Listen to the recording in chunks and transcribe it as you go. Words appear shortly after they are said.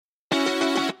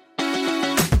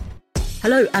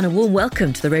Hello and a warm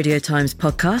welcome to the Radio Times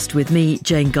podcast with me,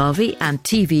 Jane Garvey, and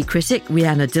TV critic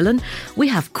Rhianna Dillon. We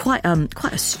have quite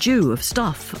a stew of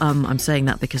stuff. I'm saying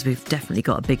that because we've definitely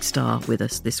got a big star with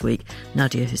us this week,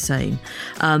 Nadiya Hussain.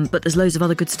 But there's loads of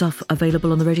other good stuff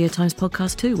available on the Radio Times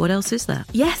podcast too. What else is there?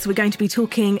 Yes, we're going to be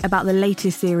talking about the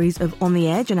latest series of On the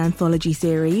Edge, an anthology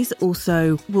series.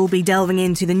 Also, we'll be delving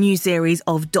into the new series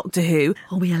of Doctor Who.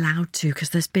 Are we allowed to? Because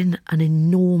there's been an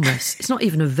enormous... It's not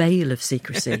even a veil of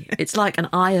secrecy. It's like an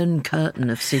iron curtain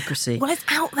of secrecy. Well, it's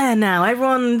out there now.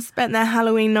 Everyone spent their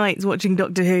Halloween nights watching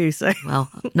Doctor Who, so... Well,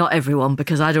 not everyone,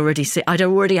 because I'd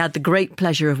already had the great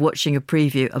pleasure of watching a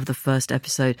preview of the first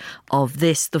episode of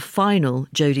this, the final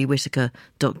Jodie Whittaker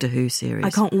Doctor Who series. I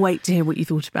can't wait to hear what you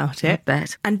thought about it. I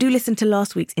bet. And do listen to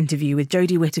last week's interview with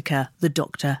Jodie Whittaker, the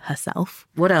Doctor herself.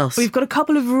 What else? We've got a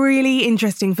couple of really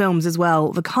interesting films as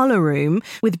well. The Colour Room,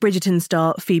 with Bridgerton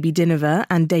star Phoebe Dynevor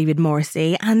and David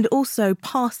Morrissey, and also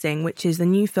Passing, which is the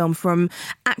new film from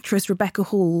actress Rebecca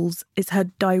Hall's. It's her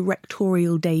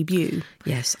directorial debut.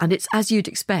 Yes, and it's, as you'd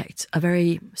expect, a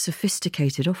very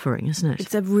sophisticated offering, isn't it?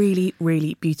 It's a really,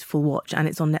 really beautiful watch, and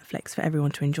it's on Netflix for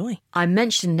everyone to enjoy. I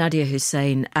mentioned Nadiya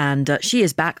Hussain, and she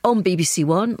is back on BBC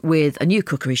One with a new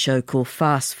cookery show called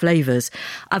Fast Flavours.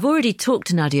 I've already talked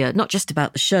to Nadiya, not just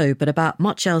about the show, but about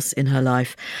much else in her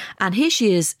life. And here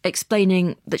she is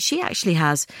explaining that she actually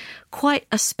has quite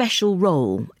a special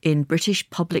role in British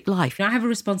public life. I have a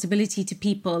responsibility to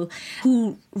people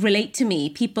who relate to me,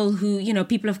 people who,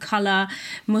 people of colour,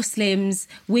 Muslims,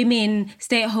 women,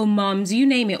 stay-at-home mums, you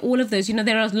name it, all of those.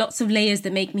 There are lots of layers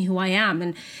that make me who I am.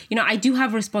 And, I do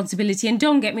have a responsibility. And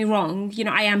don't get me wrong,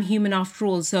 I am human after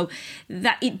all. So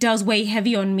that it does weigh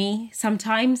heavy on me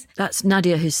sometimes. That's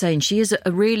Nadiya Hussain. She is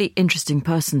a really interesting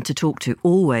person to talk to,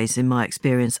 always, in my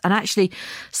experience. And actually,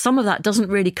 some of that doesn't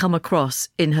really come across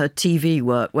in her TV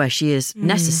work, where she is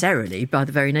necessarily, by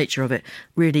the very nature of it,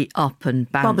 really up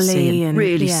and bouncy bubbly and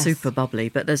really super bubbly.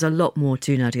 But there's a lot more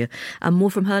to Nadiya, and more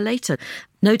from her later.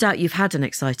 No doubt you've had an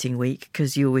exciting week,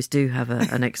 because you always do have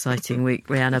an exciting week,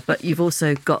 Rhianna, but you've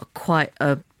also got quite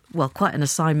an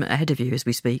assignment ahead of you as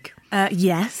we speak.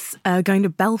 Yes, going to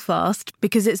Belfast,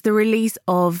 because it's the release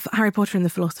of Harry Potter and the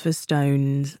Philosopher's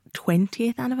Stone's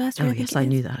 20th anniversary. Oh, yes, I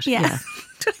knew that. Yeah.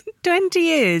 20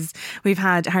 years we've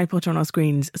had Harry Potter on our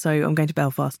screens, so I'm going to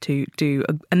Belfast to do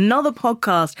another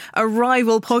podcast, a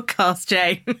rival podcast,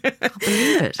 Jane. I can't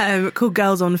believe it. Called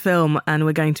Girls on Film, and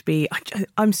we're going to be...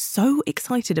 I'm so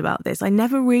excited about this. I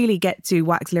never really get to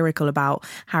wax lyrical about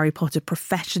Harry Potter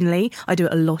professionally. I do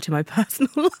it a lot in my personal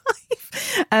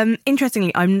life.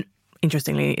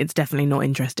 Interestingly, it's definitely not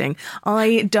interesting.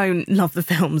 I don't love the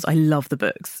films. I love the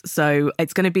books. So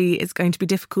it's going to be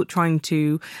difficult trying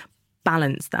to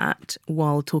balance that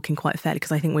while talking quite fairly,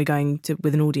 because I think we're going to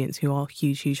with an audience who are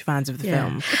huge fans of the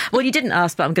film. Well, you didn't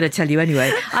ask, but I'm going to tell you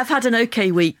anyway. I've had an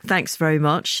okay week, thanks very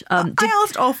much. I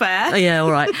asked off air. Oh, yeah, all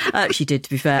right. She did,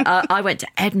 to be fair. I went to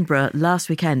Edinburgh last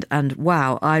weekend, and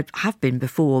wow, I have been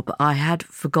before, but I had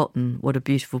forgotten what a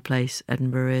beautiful place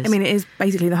Edinburgh is. I mean, it is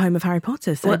basically the home of Harry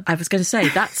Potter. So. Well, I was going to say,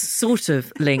 that's sort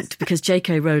of linked, because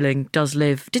J.K. Rowling does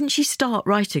live... Didn't she start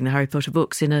writing the Harry Potter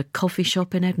books in a coffee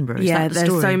shop in Edinburgh? Is that the there's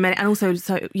story? so many... And also,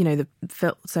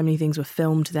 so many things were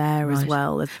filmed there as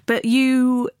well. But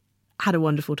you had a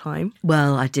wonderful time.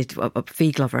 Well, I did.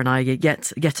 Fee Glover and I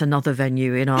yet another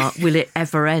venue in our Will It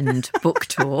Ever End book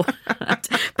tour.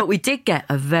 But we did get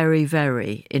a very,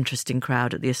 very interesting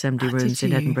crowd at the Assembly Rooms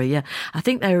in Edinburgh. Yeah, I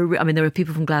think there were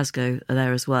people from Glasgow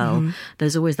there as well. Mm-hmm.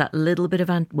 There's always that little bit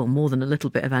of, more than a little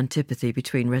bit of antipathy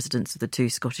between residents of the two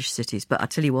Scottish cities. But I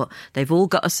tell you what, they've all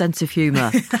got a sense of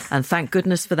humour, and thank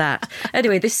goodness for that.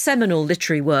 Anyway, this seminal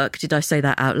literary work, did I say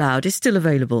that out loud, is still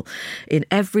available in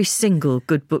every single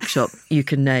good bookshop you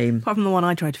can name. Apart from the one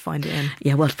I tried to find it in.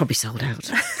 Yeah, well, it's probably sold out.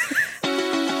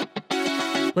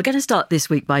 We're going to start this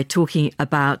week by talking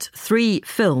about 3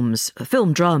 film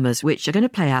dramas, which are going to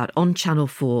play out on Channel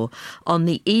 4 on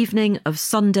the evening of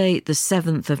Sunday, the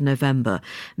 7th of November.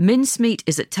 Mincemeat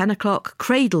is at 10 o'clock,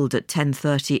 Cradled at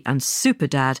 10:30 and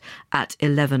Superdad at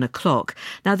 11 o'clock.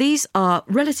 Now, these are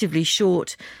relatively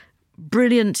short,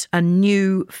 brilliant and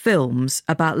new films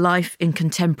about life in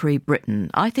contemporary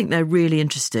Britain. I think they're really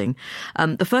interesting.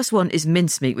 The first one is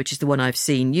Mincemeat, which is the one I've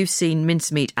seen. You've seen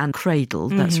Mincemeat and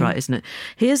Cradled. That's right, isn't it?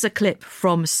 Here's a clip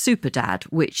from Superdad,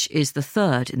 which is the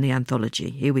 3rd in the anthology.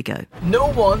 Here we go.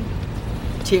 No one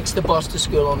takes the bus to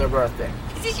school on their birthday.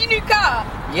 Is this your new car?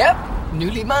 Yep,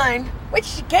 newly mine. Where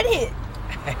did you get it?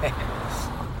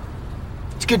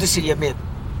 It's good to see you, mate.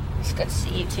 It's good to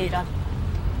see you too, Dad.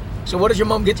 So what did your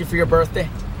mum get you for your birthday?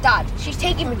 Dad, she's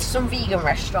taking me to some vegan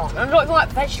restaurant. I don't even like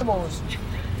vegetables.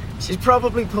 She's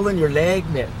probably pulling your leg,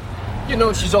 mate. You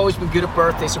know, she's always been good at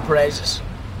birthday surprises.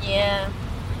 Yeah,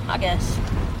 I guess.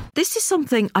 This is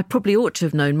something I probably ought to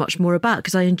have known much more about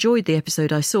because I enjoyed the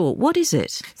episode I saw. What is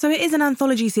it? So it is an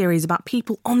anthology series about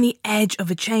people on the edge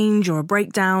of a change or a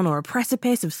breakdown or a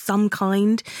precipice of some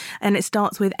kind. And it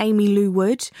starts with Amy Lou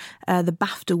Wood, the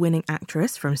BAFTA-winning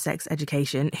actress from Sex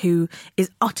Education, who is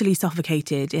utterly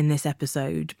suffocated in this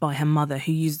episode by her mother,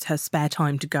 who used her spare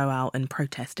time to go out and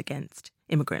protest against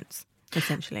immigrants.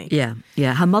 Essentially. Yeah.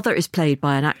 Her mother is played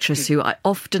by an actress who I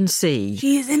often see.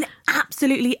 She is in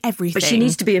absolutely everything. But she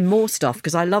needs to be in more stuff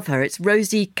because I love her. It's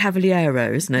Rosie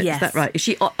Cavaliero, isn't it? Yes. Is that right? Is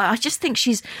she? I just think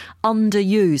she's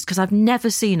underused because I've never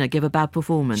seen her give a bad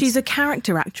performance. She's a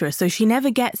character actress, so she never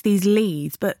gets these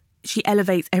leads, but she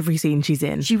elevates every scene she's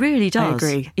in. She really does. I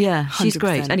agree. Yeah, she's 100%.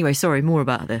 great. Anyway, sorry, more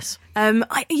about this. So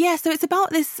it's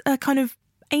about this kind of...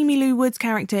 Amy Lou Wood's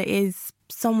character is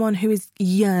someone who is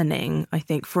yearning, I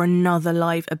think, for another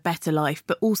life, a better life,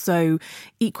 but also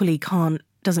equally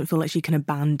doesn't feel like she can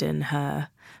abandon her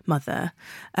mother.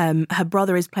 Her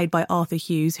brother is played by Arthur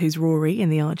Hughes, who's Rory in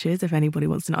The Archers, if anybody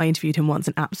wants to know. I interviewed him once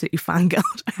and absolutely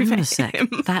fangirled over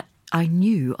him. That I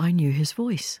knew his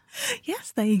voice.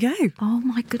 Yes, there you go. Oh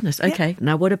my goodness. Okay,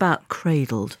 Now what about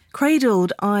Cradled?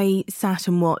 Cradled, I sat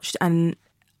and watched and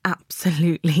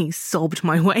absolutely sobbed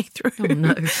my way through. Oh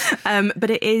no. But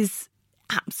it is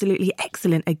absolutely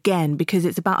excellent again because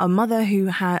it's about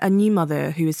a new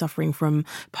mother who is suffering from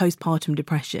postpartum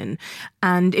depression,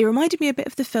 and it reminded me a bit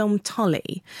of the film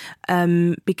Tully,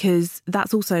 because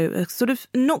that's also a sort of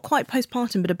not quite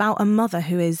postpartum but about a mother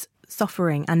who is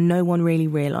suffering and no one really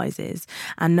realises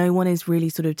and no one is really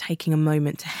sort of taking a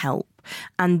moment to help.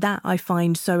 And that I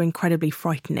find so incredibly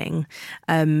frightening.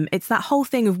 It's that whole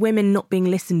thing of women not being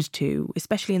listened to,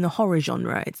 especially in the horror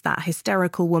genre. It's that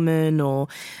hysterical woman or,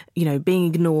 being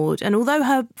ignored. And although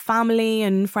her family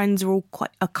and friends are all quite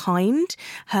kind,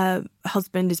 her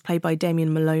husband is played by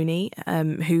Damien Maloney,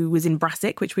 who was in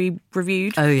Brassic, which we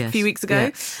reviewed a few weeks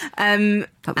ago. Yeah.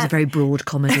 That was a very broad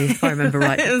comedy, if I remember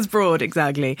right. It was broad,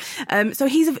 exactly. So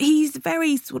he's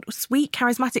very sort of sweet,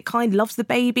 charismatic, kind, loves the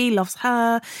baby, loves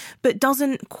her, but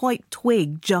doesn't quite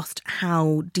twig just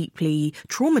how deeply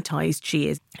traumatised she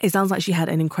is. It sounds like she had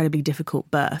an incredibly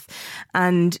difficult birth.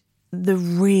 And the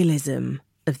realism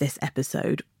of this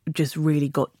episode just really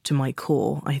got to my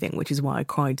core, I think, which is why I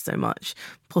cried so much.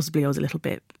 Possibly I was a little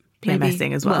bit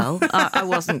messing as well. I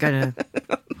wasn't going to...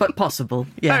 But possible,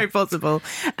 yeah. Very possible.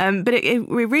 But it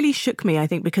really shook me, I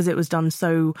think, because it was done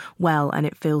so well and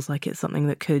it feels like it's something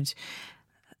that could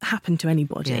happen to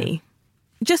anybody. Yeah.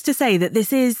 Just to say that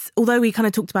this is, although we kind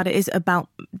of talked about it, is about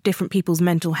different people's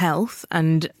mental health.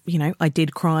 And, I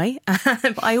did cry.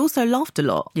 But I also laughed a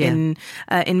lot in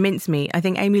Mincemeat. I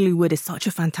think Amy Lou Wood is such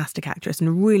a fantastic actress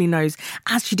and really knows,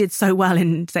 as she did so well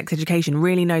in Sex Education,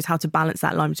 really knows how to balance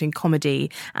that line between comedy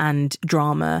and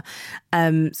drama.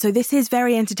 So this is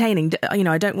very entertaining.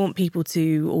 I don't want people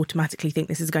to automatically think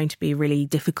this is going to be a really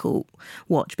difficult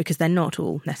watch because they're not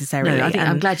all necessarily. No,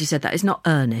 I'm glad you said that. It's not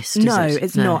earnest, No, is it?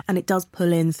 It's not. And it does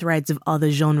pull in threads of other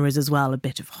genres as well, a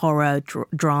bit of horror,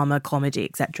 drama, comedy,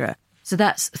 etc. So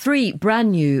that's 3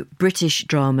 brand new British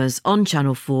dramas on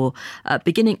Channel 4,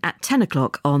 beginning at 10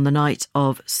 o'clock on the night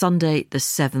of Sunday, the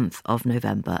 7th of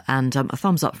November. And a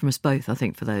thumbs up from us both, I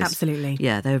think, for those. Absolutely.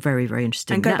 Yeah, they're very, very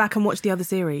interesting. And go back and watch the other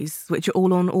series, which are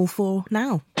all on all 4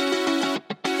 now.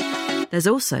 There's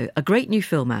also a great new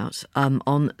film out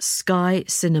on Sky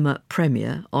Cinema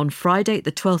Premiere on Friday,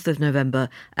 the 12th of November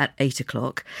at 8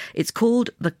 o'clock. It's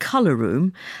called The Colour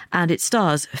Room and it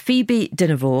stars Phoebe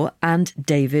Dynevor and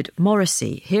David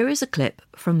Morrissey. Here is a clip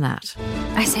from that.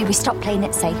 I say we stop playing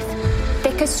it safe.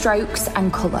 Thicker strokes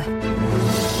and colour.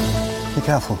 Be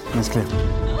careful, Miss Clear.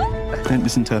 Don't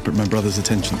misinterpret my brother's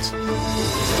intentions.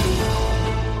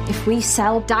 If we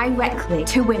sell directly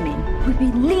to women, we'd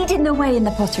be leading the way in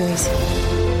the potteries.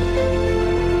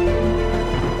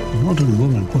 The modern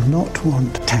woman will not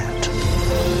want tat.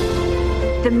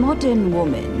 The modern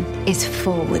woman is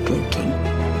forward-looking,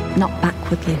 not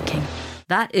backward-looking.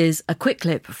 That is a quick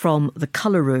clip from The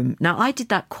Colour Room. Now, I did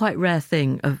that quite rare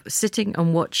thing of sitting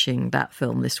and watching that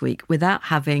film this week without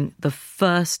having the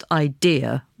first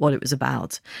idea what it was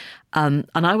about. And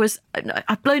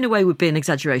I've blown away would be an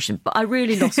exaggeration, but I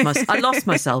really lost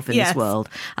myself in this world.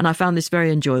 And I found this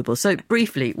very enjoyable. So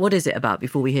briefly, what is it about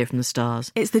before we hear from the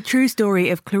stars? It's the true story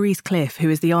of Clarice Cliff, who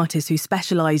is the artist who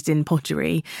specialised in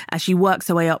pottery as she works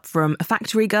her way up from a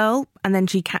factory girl and then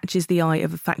she catches the eye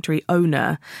of a factory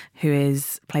owner who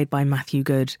is played by Matthew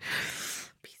Good.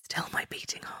 Be still my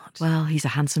beating heart. not? Well, he's a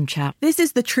handsome chap. This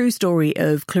is the true story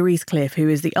of Clarice Cliff, who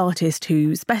is the artist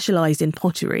who specialised in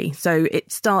pottery. So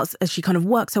it starts as she kind of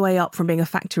works her way up from being a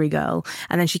factory girl,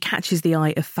 and then she catches the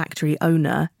eye of factory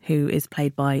owner, who is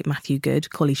played by Matthew Good,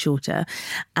 Collie Shorter,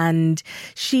 and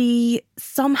she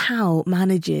somehow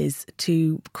manages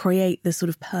to create the sort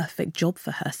of perfect job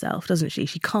for herself, doesn't she?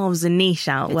 She carves a niche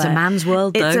out. It's a man's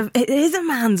world, though. It is a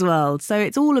man's world. So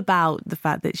it's all about the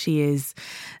fact that she is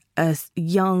a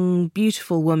young,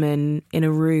 beautiful woman in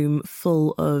a room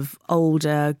full of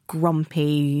older,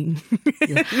 grumpy,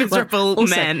 miserable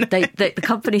men. The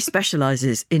company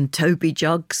specialises in Toby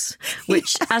jugs,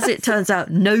 which, as it turns out,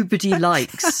 nobody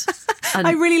likes. And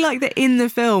I really like that in the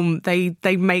film they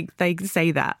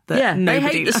say that yeah, they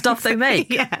nobody hate the stuff they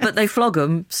make, yes. but they flog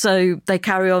them, so they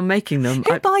carry on making them.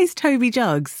 Who buys Toby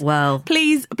jugs? Well,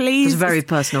 please. It's a very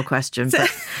personal question, but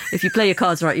if you play your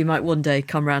cards right, you might one day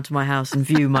come round to my house and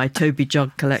view my Toby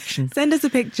jug collection. Send us a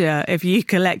picture if you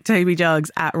collect Toby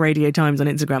jugs at Radio Times on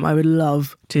Instagram. I would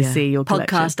love to see your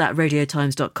collection.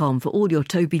 Podcast@radiotimes.com for all your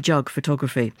Toby jug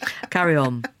photography. Carry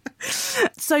on.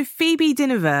 So Phoebe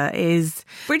Dynevor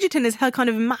Bridgerton is her kind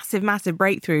of massive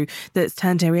breakthrough that's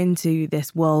turned her into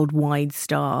this worldwide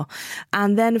star.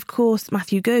 And then, of course,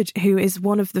 Matthew Good, who is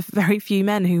one of the very few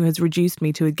men who has reduced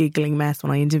me to a giggling mess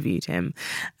when I interviewed him.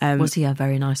 Was he a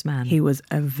very nice man? He was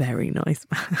a very nice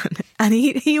man. And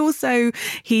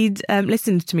he'd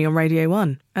listened to me on Radio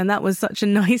 1. And that was such a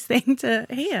nice thing to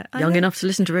hear. Young enough to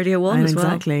listen to Radio 1 as well.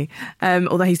 Exactly.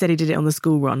 Although he said he did it on the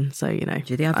school run, so, you know.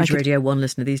 The average Radio 1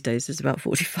 listener these days is about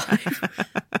 45.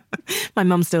 My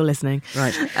mum's still listening.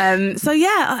 Right.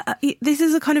 This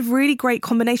is a kind of really great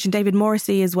combination. David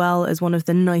Morrissey as well as one of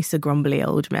the nicer, grumbly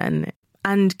old men.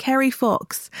 And Kerry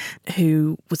Fox,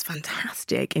 who was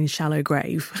fantastic in Shallow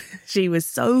Grave. She was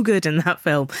so good in that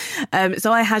film.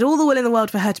 So I had all the will in the world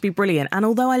for her to be brilliant. And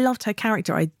although I loved her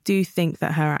character, I do think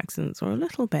that her accents were a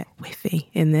little bit whiffy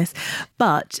in this.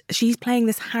 But she's playing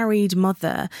this harried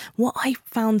mother. What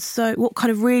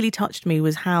kind of really touched me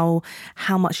was how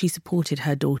much she supported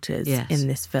her daughters in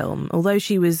this film. Although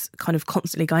she was kind of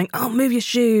constantly going, oh, move your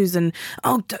shoes and,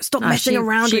 oh, stop messing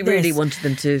around with this. She really wanted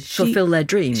them to fulfil their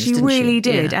dreams, didn't she?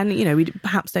 Did. Yeah. And, you know, we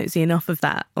perhaps don't see enough of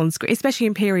that on screen, especially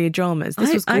in period dramas.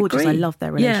 This was gorgeous. I loved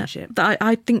their relationship. Yeah,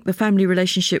 I think the family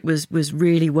relationship was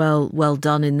really well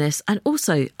done in this. And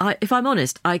also, if I'm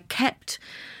honest, I kept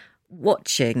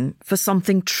watching for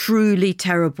something truly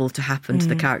terrible to happen to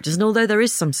the characters. And although there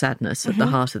is some sadness at the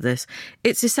heart of this,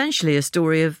 it's essentially a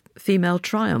story of female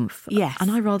triumph. Yes. And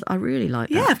I really like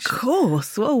that. Yeah, actually. Of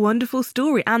course. What a wonderful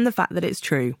story. And the fact that it's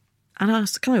true. And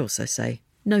can I also say,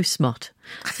 no smut.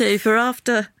 So if you're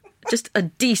after just a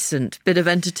decent bit of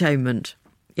entertainment,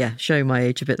 showing my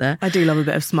age a bit there. I do love a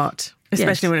bit of smut,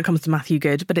 especially when it comes to Matthew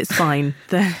Good, but it's fine.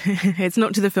 It's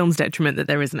not to the film's detriment that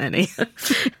there isn't any.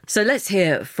 So let's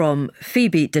hear from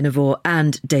Phoebe Dynevor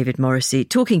and David Morrissey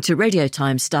talking to Radio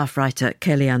Times staff writer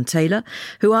Kellyanne Taylor,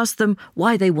 who asked them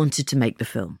why they wanted to make the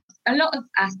film. A lot of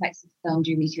aspects of the film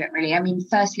drew me to it, really. I mean,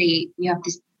 firstly, you have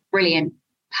this brilliant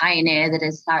pioneer that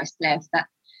is Clarice Cliff that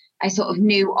I sort of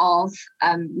knew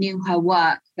her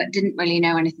work, but didn't really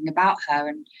know anything about her.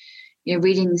 And, you know,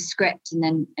 reading the script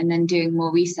and then doing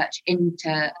more research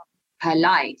into her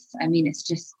life. I mean, it's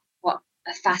just what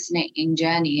a fascinating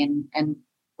journey and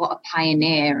what a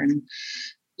pioneer. And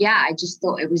yeah, I just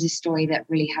thought it was a story that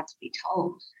really had to be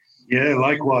told. Yeah,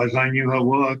 likewise. I knew her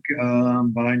work,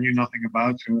 but I knew nothing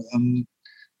about her.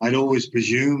 I'd always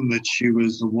presumed that she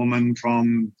was a woman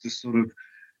from the sort of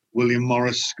William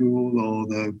Morris School or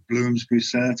the Bloomsbury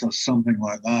set or something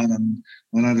like that. And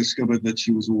when I discovered that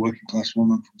she was a working class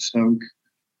woman from Stoke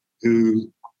who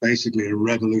basically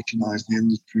revolutionized the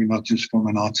industry, not just from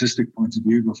an artistic point of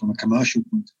view, but from a commercial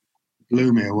point of view, it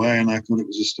blew me away. And I thought it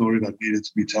was a story that needed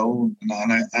to be told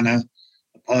and a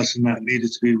person that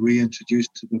needed to be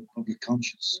reintroduced to the public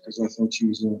conscience, because I thought she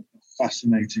was a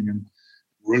fascinating and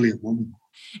brilliant woman.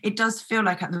 It does feel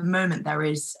like at the moment there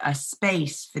is a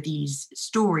space for these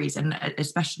stories, and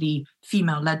especially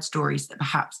female-led stories that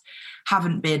perhaps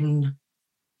haven't been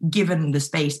given the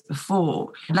space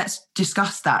before. Let's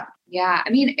discuss that. Yeah, I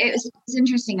mean, it was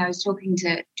interesting. I was talking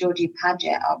to Georgie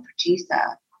Paget, our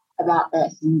producer, about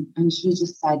this, and she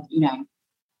just said,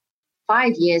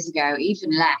 5 years ago,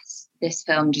 even less, this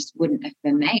film just wouldn't have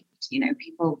been made.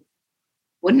 People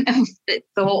wouldn't have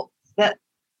thought that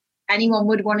anyone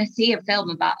would want to see a film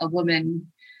about a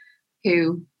woman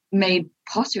who made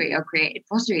pottery or created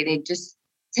pottery. They just,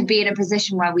 to be in a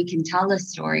position where we can tell the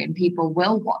story and people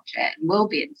will watch it and will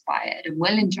be inspired and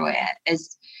will enjoy it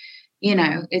is,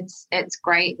 it's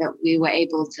great that we were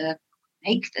able to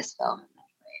make this film in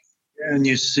many ways. And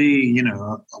you see,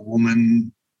 a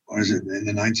woman or is it in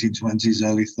the 1920s,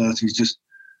 early 30s, just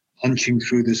punching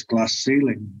through this glass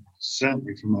ceiling,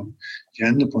 certainly from a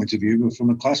gender point of view, but from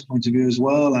a class point of view as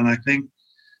well. And I think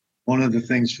one of the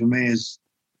things for me is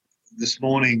this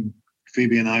morning,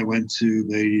 Phoebe and I went to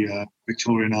the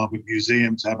Victorian Albert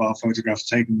Museum to have our photographs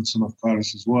taken with some of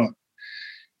Clarice's work.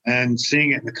 And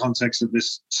seeing it in the context of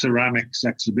this ceramics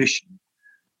exhibition,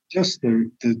 just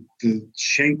the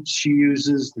shapes she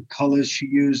uses, the colors she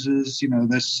uses,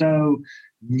 they're so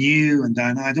new. And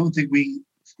I don't think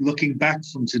looking back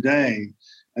from today,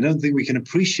 I don't think we can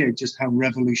appreciate just how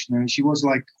revolutionary she was,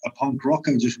 like a punk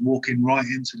rocker just walking right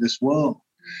into this world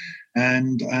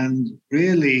and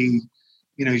really,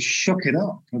 shook it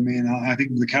up. I mean, I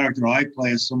think the character I play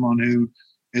is someone who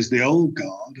is the old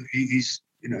guard. He's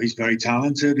very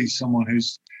talented. He's someone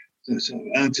who's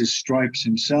earned his stripes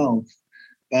himself,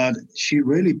 but she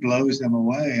really blows them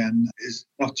away and is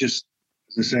not just,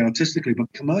 as I say, artistically,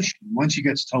 but commercially. When she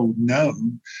gets told no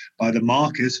by the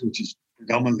market, which is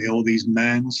predominantly all these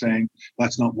men saying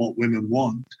that's not what women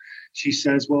want, she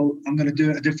says, well, I'm going to do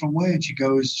it a different way. And she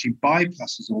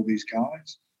bypasses all these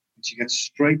guys, and she gets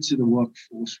straight to the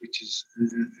workforce, which is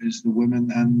the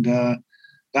women. And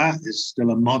that is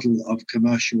still a model of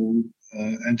commercial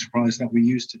enterprise that we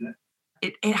use today.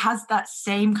 It has that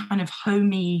same kind of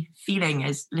homey feeling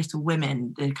as Little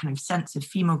Women, the kind of sense of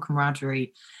female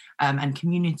camaraderie and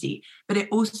community, but it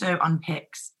also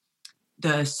unpicks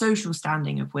the social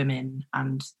standing of women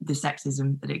and the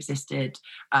sexism that existed.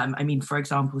 For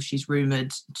example, she's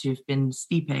rumoured to have been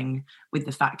sleeping with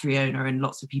the factory owner, and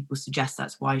lots of people suggest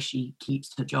that's why she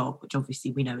keeps her job, which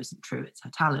obviously we know isn't true, it's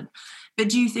her talent. But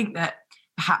do you think that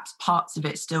perhaps parts of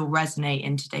it still resonate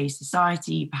in today's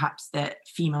society, perhaps that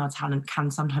female talent can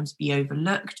sometimes be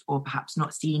overlooked or perhaps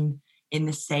not seen in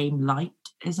the same light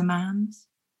as a man's?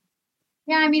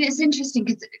 Yeah, it's interesting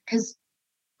because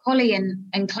Holly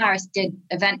and Clarice did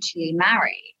eventually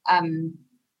marry.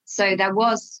 So there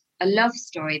was a love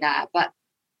story there. But,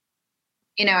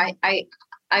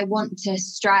 I want to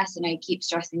stress, and I keep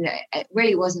stressing, that it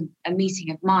really wasn't a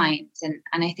meeting of minds. And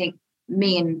I think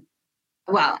me and,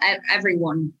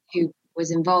 everyone who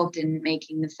was involved in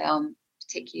making the film,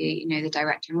 particularly, the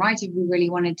director and writer, we really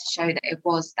wanted to show that it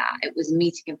was a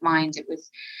meeting of minds. It was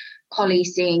Holly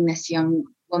seeing this young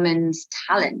woman's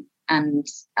talent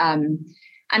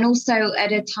and also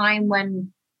at a time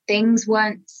when things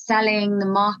weren't selling, the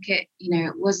market,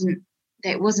 it wasn't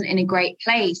in a great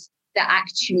place, that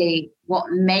actually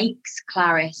what makes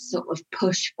Clarice sort of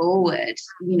push forward,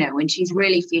 when she's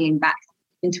really feeling back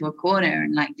into a corner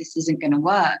and like, this isn't going to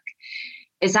work,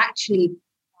 is actually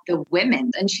the women.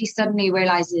 And she suddenly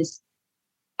realizes,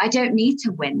 I don't need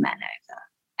to win men over.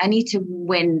 I need to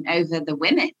win over the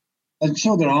women. I'm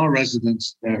sure there are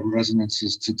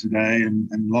resonances to today and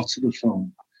lots of the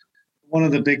film. One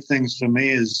of the big things for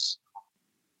me is,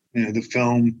 the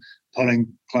film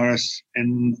putting Clarice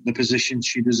in the position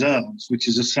she deserves, which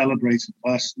is a celebrated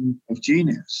person of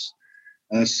genius,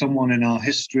 someone in our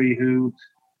history who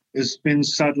has been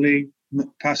sadly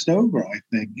passed over. I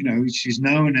think, she's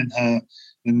known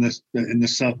in the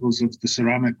circles of the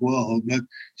ceramic world, but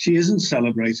she isn't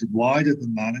celebrated wider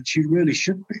than that, and she really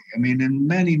should be. In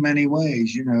many, many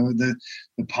ways, the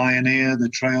pioneer, the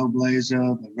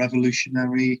trailblazer, the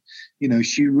revolutionary,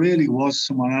 she really was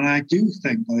someone. And I do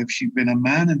think that if she'd been a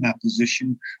man in that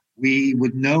position, we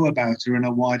would know about her in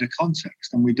a wider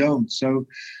context, and we don't. So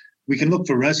we can look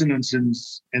for resonance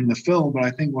in the film, but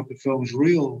I think what the film's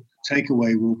real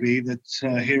takeaway will be that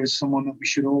here is someone that we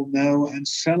should all know and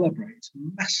celebrate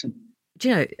massively. Do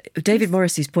you know, David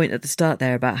Morrissey's point at the start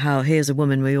there about how here's a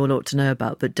woman we all ought to know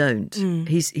about but don't,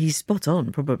 he's spot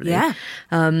on, probably. Yeah.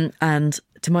 And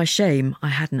to my shame, I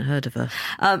hadn't heard of her.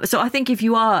 So I think if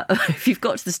you've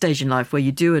got to the stage in life where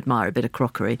you do admire a bit of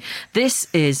crockery, this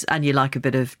is, and you like a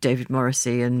bit of David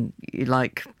Morrissey and you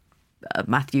like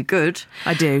Matthew Good.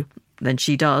 I do. Then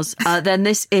she does. Then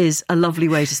this is a lovely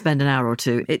way to spend an hour or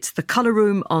two. It's The Colour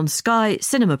Room on Sky,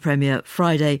 cinema premiere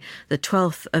Friday, the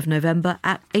 12th of November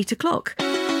at 8:00.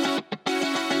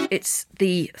 It's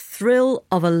the thrill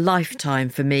of a lifetime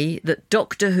for me that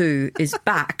Doctor Who is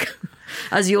back.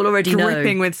 As you all already know.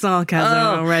 Dripping with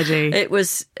sarcasm already. It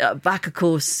was back, of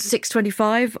course,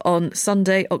 6:25 on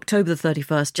Sunday, October the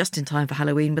 31st, just in time for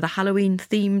Halloween, with a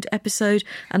Halloween-themed episode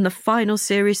and the final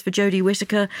series for Jodie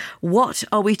Whittaker. What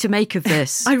are we to make of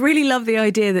this? I really love the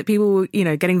idea that people were,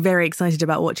 getting very excited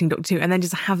about watching Doctor Who and then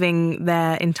just having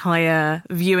their entire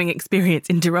viewing experience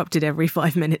interrupted every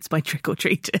 5 minutes by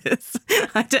trick-or-treaters.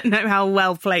 I don't know how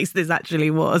well placed this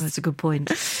actually was. That's a good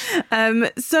point.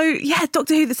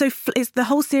 Doctor Who, the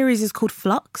whole series is called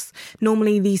Flux.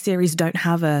 Normally these series don't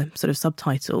have a sort of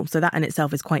subtitle, so that in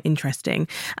itself is quite interesting.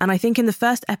 And I think in the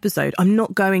first episode, I'm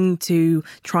not going to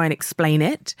try and explain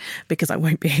it because I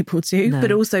won't be able to,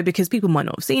 but also because people might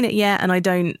not have seen it yet,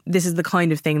 and this is the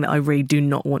kind of thing that I really do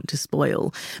not want to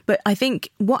spoil. But I think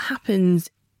what happens,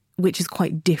 which is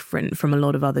quite different from a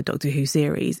lot of other Doctor Who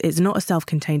series, it's not a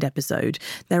self-contained episode.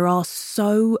 There are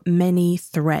so many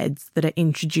threads that are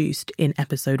introduced in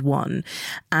episode 1,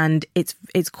 and it's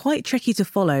quite tricky to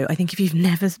follow. I think if you've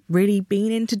never really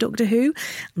been into Doctor Who,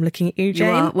 I'm looking at you,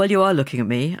 Jane. You are looking at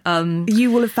me.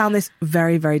 You will have found this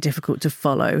very, very difficult to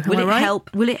follow.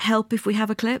 Will it help if we have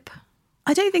a clip?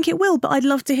 I don't think it will, but I'd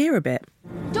love to hear a bit.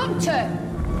 Doctor!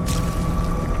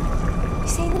 You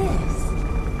see this?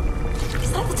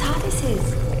 It's like the TARDIS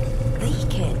is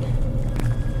leaking.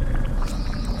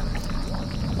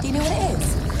 Do you know what it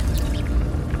is?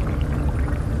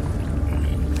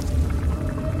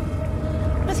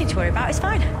 Nothing to worry about, it's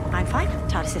fine. I'm fine,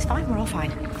 TARDIS is fine, we're all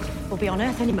fine. We'll be on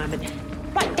Earth any moment.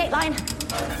 Right, dateline.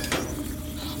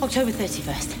 October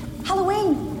 31st.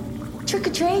 Halloween! Trick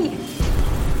or treat!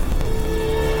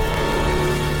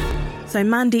 So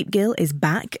Mandeep Gill is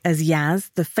back as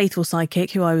Yaz, the faithful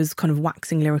sidekick who I was kind of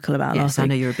waxing lyrical about last week. I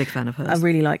know you're a big fan of hers. I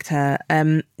really liked her.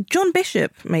 John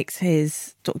Bishop makes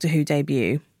his Doctor Who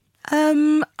debut.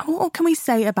 What can we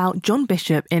say about John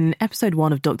Bishop in episode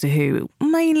 1 of Doctor Who?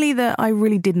 Mainly that I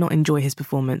really did not enjoy his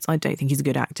performance. I don't think he's a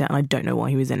good actor, and I don't know why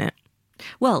he was in it.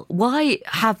 Well, why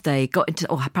have they got into,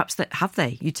 or perhaps have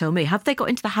they, you tell me, have they got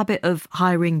into the habit of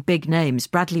hiring big names?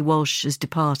 Bradley Walsh has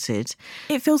departed.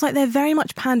 It feels like they're very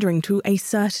much pandering to a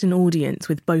certain audience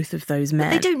with both of those men.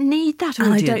 But they don't need that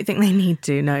audience. And I don't think they need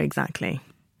to, no, exactly.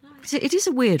 It is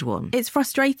a weird one. It's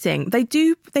frustrating.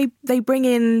 They bring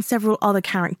in several other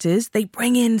characters. They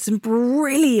bring in some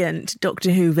brilliant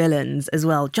Doctor Who villains as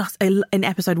well, just in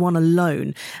episode 1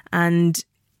 alone. And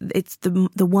it's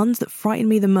the ones that frighten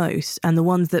me the most and the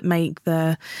ones that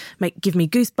give me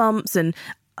goosebumps. And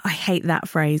I hate that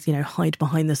phrase, hide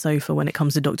behind the sofa when it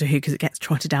comes to Doctor Who, because it gets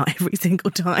trotted out every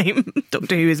single time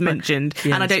Doctor Who is mentioned.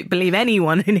 Yes. And I don't believe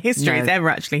anyone in history has ever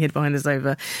actually hid behind the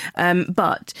sofa.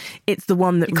 But it's the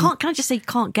one that... Can I just say you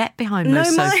can't get behind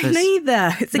those sofas? No, mine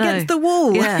neither. It's against the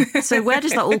wall. Yeah. So where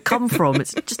does that all come from?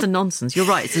 It's just a nonsense. You're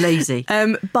right, it's lazy.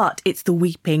 But it's the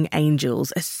weeping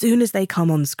angels. As soon as they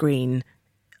come on screen,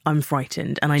 I'm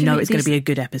frightened, and I know it's going to be a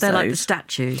good episode. They're like the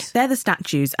statues. They're the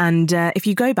statues, and if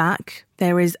you go back,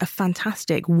 there is a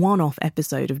fantastic one-off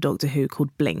episode of Doctor Who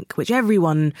called Blink, which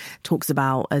everyone talks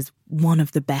about as one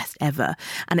of the best ever,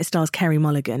 and it stars Kerry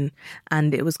Mulligan,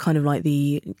 and it was kind of like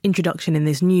the introduction in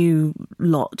this new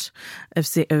lot of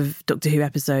Doctor Who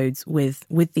episodes with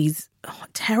these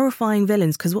terrifying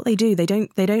villains, because what they do, they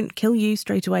don't kill you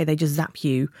straight away, they just zap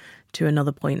you to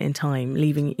another point in time,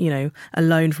 leaving,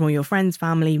 alone from all your friends,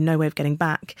 family, no way of getting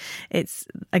back. It's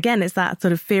that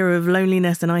sort of fear of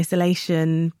loneliness and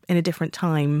isolation in a different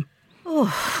time.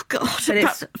 Oh, God. But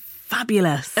it's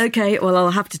fabulous. Okay, well,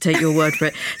 I'll have to take your word for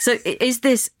it. So is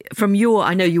this from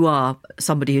I know you are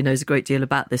somebody who knows a great deal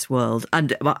about this world,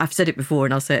 and I've said it before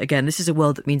and I'll say it again, this is a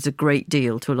world that means a great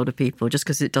deal to a lot of people. Just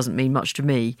because it doesn't mean much to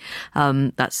me,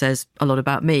 that says a lot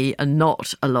about me and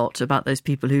not a lot about those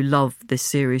people who love this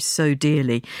series so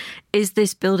dearly. Is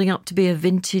this building up to be a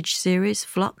vintage series,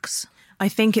 Flux? I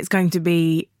think it's going to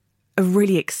be a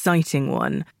really exciting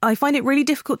one. I find it really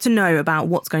difficult to know about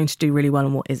what's going to do really well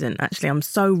and what isn't. Actually, I'm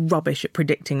so rubbish at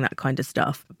predicting that kind of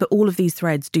stuff. But all of these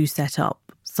threads do set up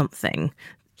something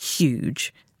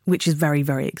huge, which is very,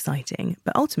 very exciting.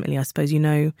 But ultimately, I suppose,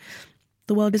 the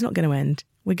world is not going to end.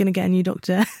 We're going to get a new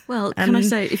Doctor. Well, can I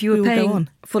say, if you were paying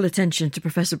full attention to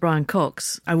Professor Brian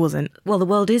Cox... I wasn't. Well, the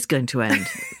world is going to end.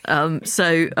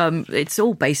 So it's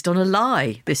all based on a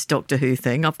lie, this Doctor Who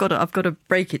thing. I've got to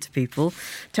break it to people.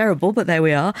 Terrible, but there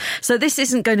we are. So this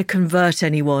isn't going to convert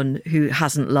anyone who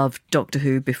hasn't loved Doctor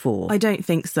Who before. I don't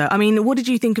think so. I mean, what did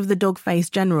you think of the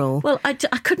dog-faced general? Well, I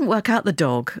couldn't work out the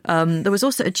dog. There was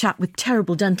also a chap with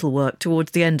terrible dental work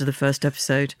towards the end of the first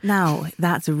episode. Now,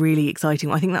 that's a really exciting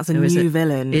one. I think that's a new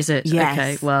villain. Is it? Yes.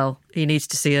 Okay, well, he needs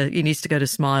to go to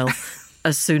Smile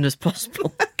as soon as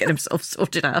possible, get himself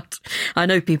sorted out. I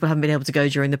know people haven't been able to go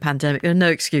during the pandemic. There are no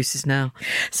excuses now.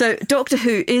 So Doctor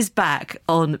Who is back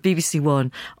on BBC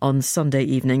One on Sunday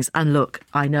evenings. And look,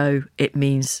 I know it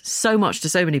means so much to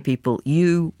so many people.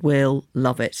 You will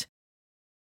love it.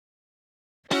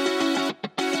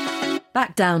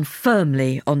 Back down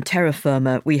firmly on terra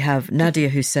firma, we have Nadiya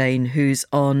Hussain, who's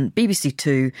on BBC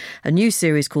Two, a new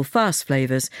series called Fast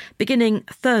Flavours, beginning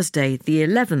Thursday, the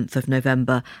 11th of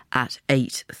November at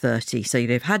 8:30. So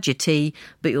you've had your tea,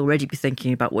 but you'll already be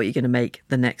thinking about what you're going to make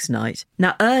the next night.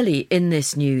 Now, early in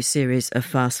this new series of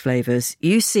Fast Flavours,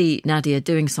 you see Nadiya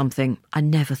doing something I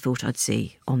never thought I'd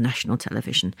see on national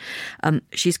television.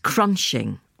 She's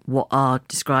crunching what are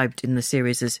described in the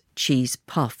series as cheese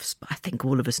puffs, but I think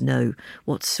all of us know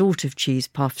what sort of cheese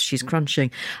puffs she's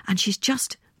crunching, and she's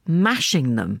just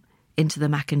mashing them into the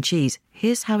mac and cheese.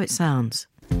 Here's how it sounds.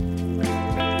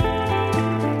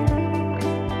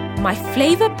 My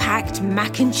flavour-packed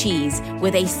mac and cheese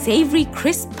with a savoury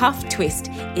crisp puff twist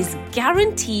is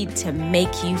guaranteed to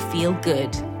make you feel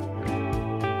good.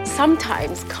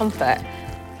 Sometimes comfort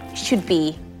should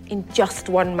be in just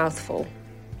one mouthful.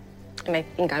 And I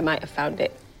think I might have found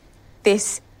it.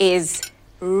 This is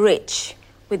rich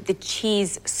with the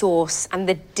cheese sauce and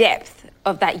the depth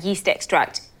of that yeast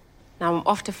extract. Now I'm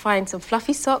off to find some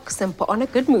fluffy socks and put on a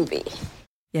good movie.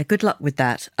 Yeah, good luck with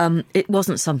that. It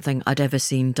wasn't something I'd ever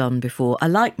seen done before. I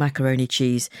like macaroni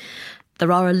cheese.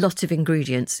 There are a lot of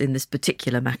ingredients in this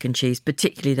particular mac and cheese,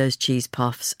 particularly those cheese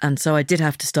puffs. And so I did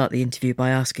have to start the interview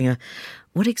by asking her,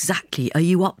 what exactly are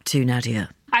you up to, Nadiya?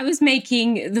 I was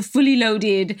making the fully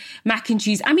loaded mac and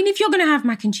cheese. I mean, if you're going to have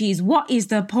mac and cheese, what is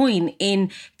the point in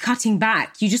cutting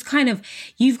back? You just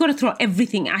you've got to throw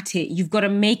everything at it. You've got to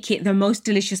make it the most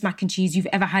delicious mac and cheese you've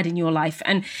ever had in your life.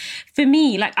 And for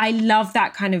me, I love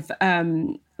that kind of,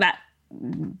 that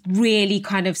really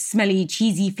kind of smelly,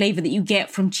 cheesy flavour that you get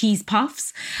from cheese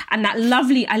puffs. And I love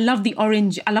the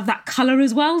orange. I love that colour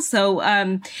as well. So,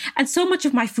 and so much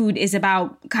of my food is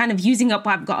about kind of using up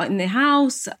what I've got in the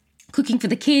house, cooking for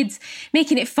the kids,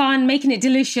 making it fun, making it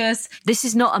delicious. This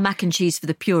is not a mac and cheese for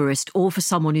the purist or for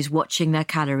someone who's watching their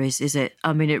calories, is it?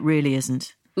 I mean, it really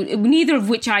isn't. Neither of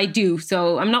which I do.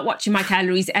 So I'm not watching my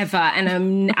calories ever,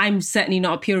 and I'm certainly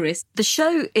not a purist. The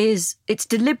show it's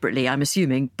deliberately, I'm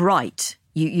assuming, bright.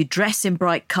 You dress in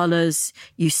bright colours,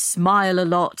 you smile a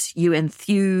lot, you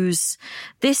enthuse.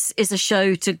 This is a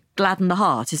show to gladden the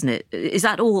heart, isn't it? Is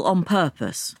that all on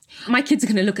purpose? My kids are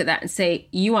going to look at that and say,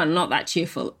 you are not that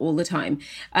cheerful all the time.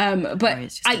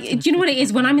 But do you know what it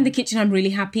is? When I'm in the kitchen, I'm really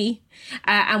happy.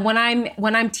 And when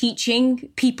I'm teaching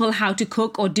people how to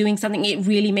cook or doing something, it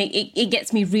really it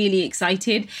gets me really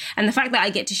excited. And the fact that I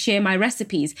get to share my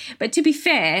recipes. But to be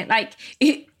fair,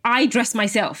 I dress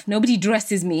myself. Nobody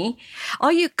dresses me.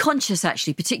 Are you conscious,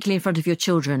 actually, particularly in front of your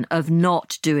children, of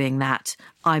not doing that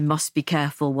I must be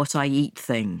careful what I eat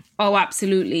thing? Oh,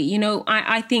 absolutely. You know,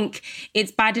 I think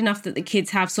it's bad enough that the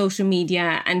kids have social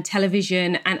media and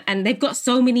television and they've got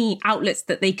so many outlets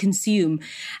that they consume.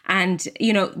 And,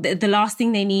 you know, the last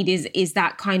thing they need is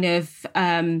that kind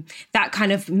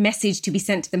of message to be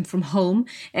sent to them from home.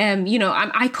 You know,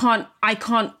 I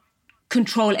can't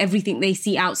control everything they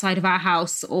see outside of our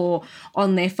house or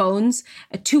on their phones.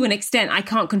 To an extent, I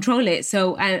can't control it.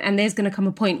 So, and there's going to come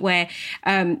a point where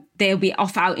they'll be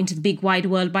off out into the big wide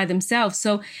world by themselves.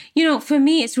 So, you know, for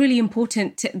me, it's really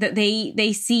important that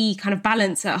they see kind of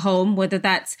balance at home, whether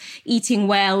that's eating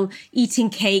well, eating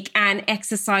cake and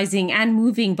exercising and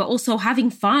moving, but also having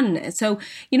fun. So,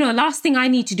 you know, last thing I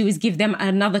need to do is give them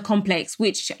another complex,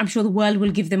 which I'm sure the world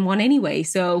will give them one anyway.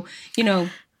 So, you know,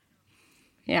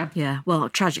 Yeah. Well,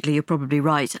 tragically, you're probably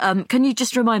right. Can you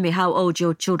just remind me how old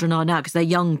your children are now? Because they're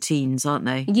young teens, aren't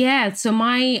they? Yeah. So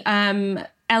my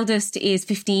eldest is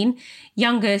 15,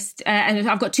 youngest, and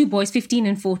I've got two boys, 15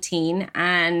 and 14,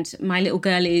 and my little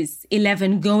girl is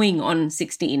 11 going on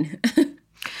 16.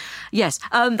 Yes,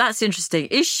 that's interesting.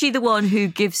 Is she the one who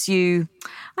gives you,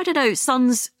 I don't know,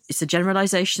 sons, it's a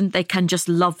generalisation, they can just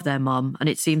love their mum and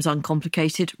it seems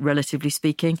uncomplicated, relatively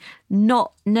speaking.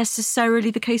 Not necessarily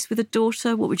the case with a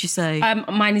daughter. What would you say?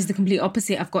 Mine is the complete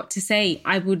opposite, I've got to say.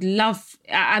 I would love,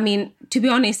 I mean, to be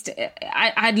honest,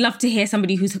 I'd love to hear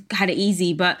somebody who's had it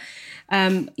easy, but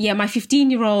my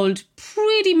 15-year-old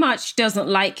pretty much doesn't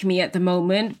like me at the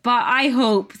moment, but I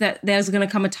hope that there's going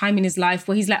to come a time in his life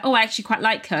where he's like, oh, I actually quite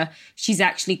like her. She's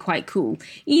actually quite cool.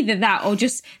 Either that or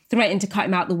just threaten to cut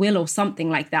him out the will or something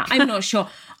like that. I'm not sure.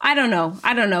 I don't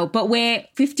know. But we're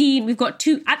 15. We've got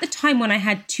two. At the time when I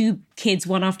had two kids,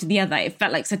 one after the other, it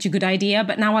felt like such a good idea.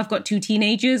 But now I've got two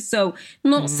teenagers, so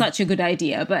not such a good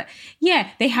idea. But yeah,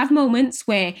 they have moments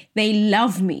where they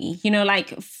love me, you know,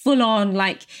 like full on,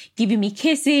 like giving me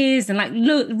kisses and like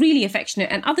really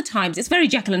affectionate. And other times it's very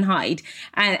Jekyll and Hyde.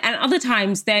 And other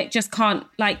times they just can't,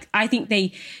 like, I think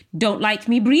they don't like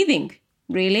me breathing,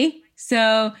 really.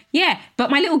 So, yeah, but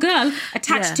my little girl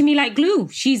attached to me like glue.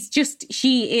 She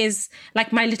is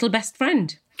like my little best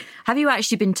friend. Have you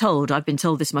actually been told, I've been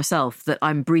told this myself, that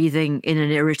I'm breathing in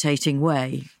an irritating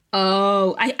way?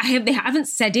 Oh, they haven't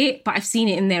said it, but I've seen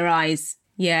it in their eyes.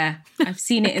 Yeah, I've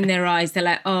seen it in their eyes. They're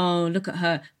like, oh, look at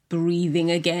her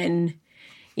breathing again.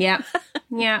 Yeah,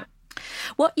 yeah.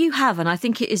 What you have, and I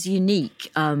think it is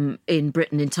unique in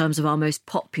Britain in terms of our most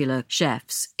popular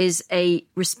chefs, is a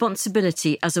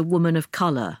responsibility as a woman of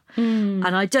colour. And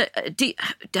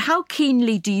how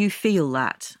keenly do you feel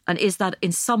that? And is that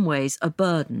in some ways a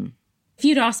burden? If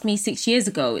you'd asked me 6 years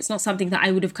ago, it's not something that I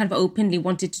would have kind of openly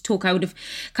wanted to talk. I would have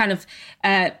kind of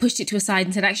pushed it to a side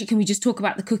and said, actually, can we just talk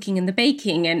about the cooking and the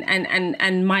baking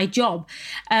and my job?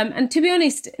 And to be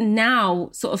honest, now,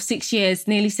 sort of 6 years,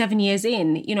 nearly 7 years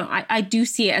in, you know, I do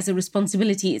see it as a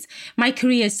responsibility. My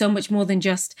career is so much more than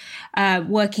just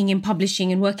working in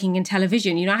publishing and working in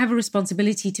television. You know, I have a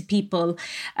responsibility to people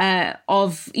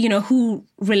who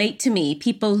relate to me,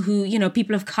 people who, you know,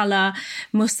 people of colour,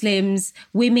 Muslims,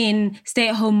 women,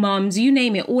 stay-at-home moms, you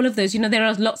name it, all of those. You know, there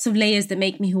are lots of layers that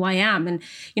make me who I am. And,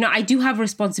 you know, I do have a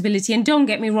responsibility. And don't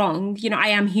get me wrong, you know, I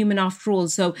am human after all.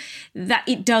 So that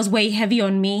it does weigh heavy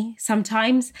on me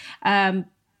sometimes.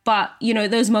 But, you know,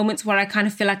 those moments where I kind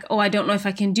of feel like, oh, I don't know if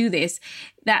I can do this,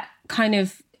 that kind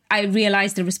of, I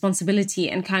realize the responsibility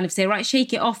and kind of say, right,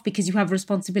 shake it off, because you have a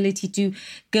responsibility to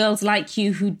girls like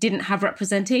you who didn't have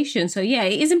representation. So, yeah,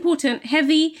 it is important.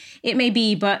 Heavy it may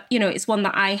be, but, you know, it's one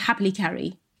that I happily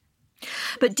carry.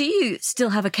 But do you still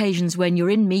have occasions when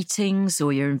you're in meetings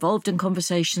or you're involved in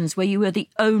conversations where you are the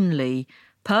only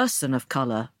person of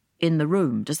colour in the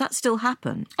room? Does that still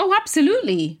happen? Oh,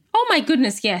 absolutely. Oh, my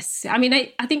goodness, yes. I mean,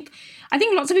 I think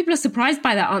lots of people are surprised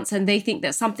by that answer, and they think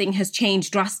that something has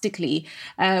changed drastically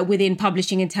within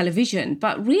publishing and television.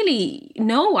 But really,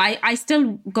 no, I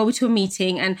still go to a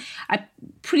meeting and I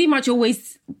pretty much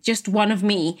always just one of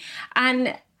me.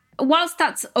 And whilst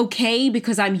that's okay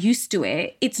because I'm used to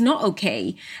it, it's not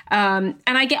okay. And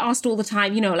I get asked all the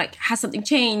time, you know, like, has something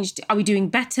changed? Are we doing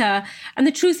better? And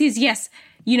the truth is, yes,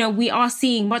 you know, we are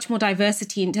seeing much more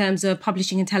diversity in terms of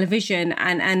publishing and television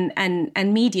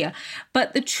and media.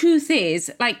 But the truth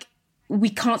is, like,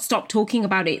 we can't stop talking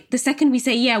about it. The second we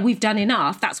say, yeah, we've done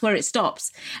enough, that's where it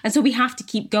stops. And so we have to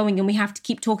keep going and we have to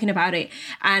keep talking about it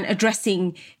and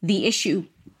addressing the issue.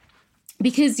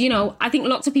 Because, you know, I think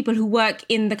lots of people who work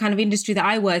in the kind of industry that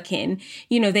I work in,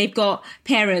 you know, they've got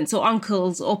parents or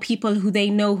uncles or people who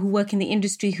they know who work in the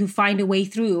industry who find a way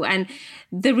through. And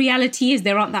the reality is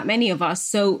there aren't that many of us.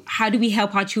 So how do we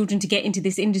help our children to get into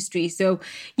this industry? So,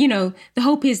 you know, the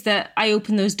hope is that I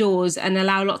open those doors and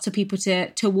allow lots of people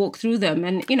to walk through them.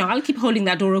 And, you know, I'll keep holding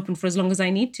that door open for as long as I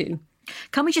need to.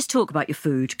 Can we just talk about your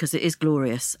food, because it is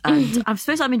glorious? And I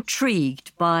suppose I'm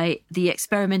intrigued by the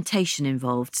experimentation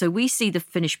involved. So we see the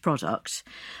finished product,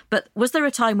 but was there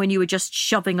a time when you were just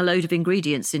shoving a load of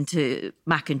ingredients into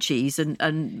mac and cheese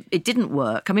and it didn't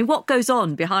work? I mean, what goes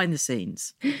on behind the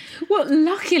scenes? Well,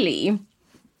 luckily,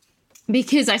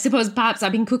 because I suppose perhaps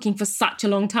I've been cooking for such a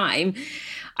long time,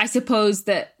 I suppose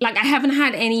that, like, I haven't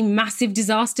had any massive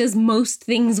disasters. Most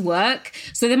things work.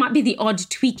 So there might be the odd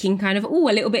tweaking, kind of, a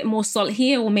little bit more salt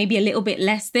here, or maybe a little bit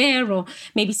less there, or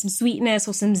maybe some sweetness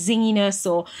or some zinginess,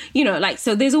 or, you know, like,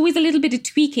 so there's always a little bit of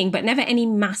tweaking, but never any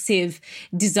massive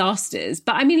disasters.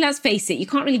 But I mean, let's face it, you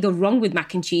can't really go wrong with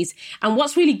mac and cheese. And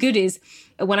what's really good is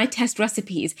when I test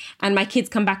recipes and my kids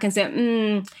come back and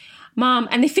say, Mom,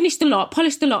 and they finish the lot,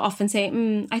 polish the lot off and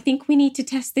say, I think we need to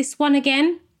test this one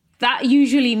again. That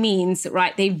usually means,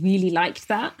 right, they really liked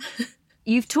that.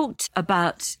 You've talked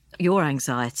about your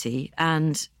anxiety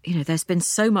and, you know, there's been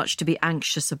so much to be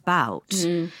anxious about.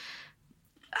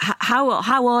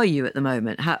 How are you at the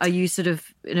moment? Are you sort of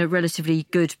in a relatively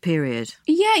good period?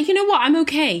 Yeah, you know what? I'm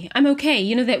okay.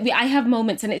 You know, that I have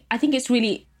moments, and I think it's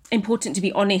really important to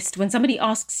be honest. When somebody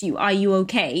asks you, are you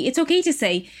okay? It's okay to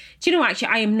say, do you know, actually,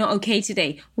 I am not okay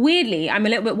today. Weirdly, I'm a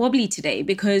little bit wobbly today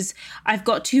because I've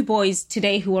got 2 boys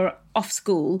today who are off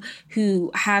school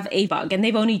who have a bug, and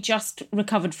they've only just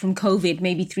recovered from COVID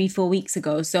maybe 3-4 weeks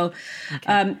ago. So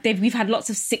we've had lots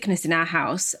of sickness in our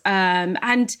house.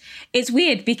 And it's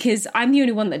weird because I'm the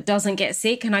only one that doesn't get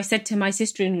sick. And I said to my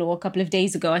sister-in-law a couple of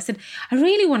days ago, I said, I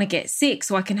really want to get sick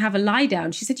so I can have a lie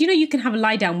down. She said, you know, you can have a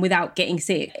lie down without getting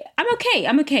sick.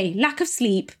 I'm okay. Lack of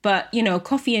sleep, but, you know,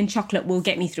 coffee and chocolate will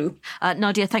get me through.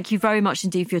 Nadiya, thank you very much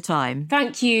indeed for your time.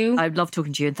 Thank you. I love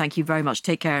talking to you, and thank you very much.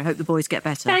 Take care. I hope the boys get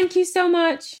better. Thank you so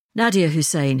much. Nadiya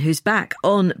Hussain, who's back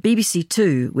on BBC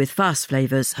Two with Fast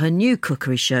Flavours, her new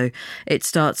cookery show. It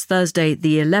starts Thursday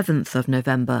the 11th of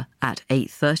November at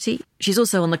 8:30. She's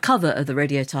also on the cover of the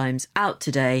Radio Times, out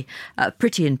today,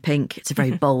 pretty in pink. It's a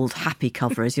very bold, happy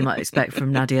cover, as you might expect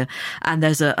from Nadiya. And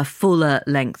there's a fuller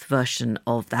length version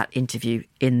of that interview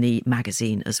in the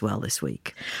magazine as well this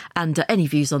week. And any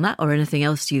views on that or anything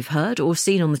else you've heard or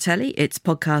seen on the telly, it's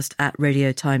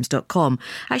podcast@radiotimes.com.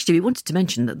 Actually, we wanted to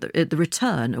mention that the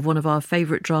return of one of our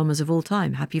favourite dramas of all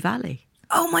time, Happy Valley.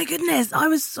 Oh my goodness, I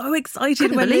was so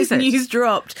excited when this news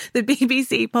dropped. The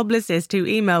BBC publicist who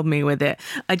emailed me with it,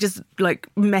 I just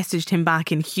messaged him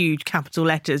back in huge capital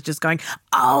letters just going,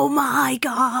 oh my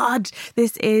God,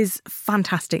 this is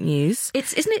fantastic news.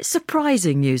 Isn't it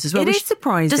surprising news as well? It is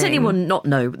surprising. Does anyone not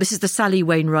know? This is the Sally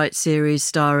Wainwright series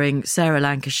starring Sarah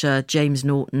Lancashire, James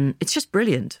Norton. It's just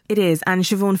brilliant. It is. And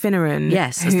Siobhan Finneran.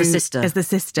 Yes, as the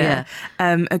sister. Yeah.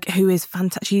 Who is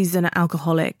fantastic. She's an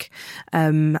alcoholic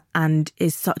and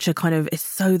is such a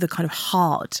the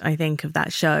heart, I think, of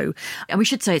that show. And we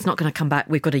should say it's not going to come back.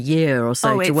 We've got a year or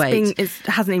so to wait. It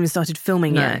hasn't even started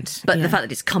filming yet. But the fact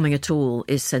that it's coming at all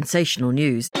is sensational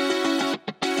news.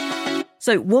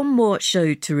 So one more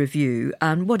show to review.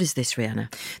 And what is this,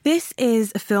 Rhianna? This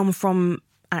is a film from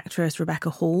actress Rebecca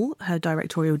Hall, her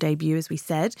directorial debut, as we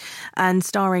said, and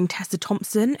starring Tessa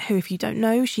Thompson, who, if you don't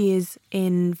know, she is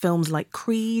in films like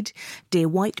Creed, Dear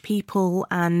White People,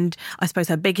 and I suppose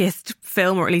her biggest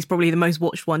film, or at least probably the most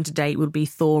watched one to date, would be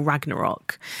Thor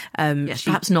Ragnarok.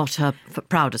 Perhaps not her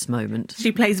proudest moment.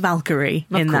 She plays Valkyrie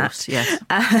in that. Yes.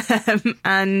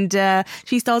 And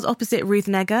she stars opposite Ruth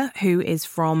Negga, who is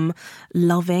from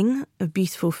Loving, a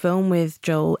beautiful film with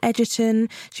Joel Edgerton.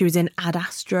 She was in Ad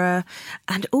Astra,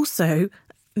 and also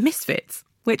Misfits,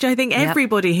 which I think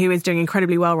everybody who is doing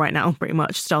incredibly well right now pretty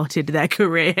much started their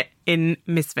career in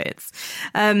Misfits.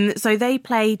 So they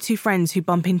play two friends who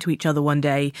bump into each other one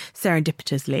day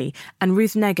serendipitously. And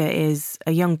Ruth Negga is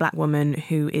a young black woman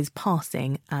who is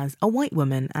passing as a white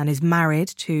woman and is married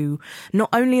to not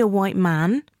only a white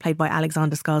man, played by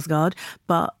Alexander Skarsgård,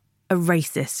 but a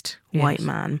racist white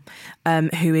man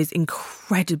who is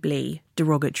incredibly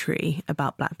derogatory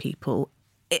about black people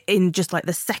in just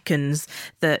the seconds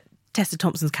that Tessa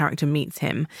Thompson's character meets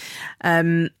him.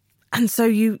 And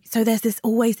so there's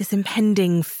always this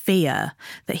impending fear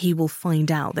that he will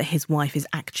find out that his wife is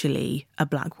actually a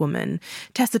black woman.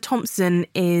 Tessa Thompson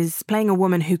is playing a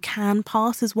woman who can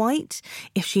pass as white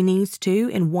if she needs to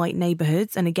in white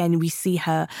neighbourhoods. And again, we see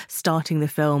her starting the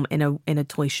film in a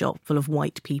toy shop full of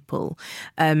white people.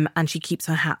 And she keeps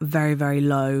her hat very, very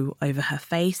low over her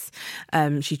face.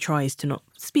 She tries to not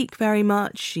speak very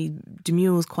much. She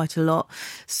demurs quite a lot.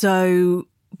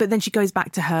 But then she goes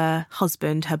back to her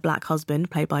husband, her black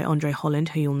husband, played by Andre Holland,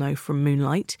 who you'll know from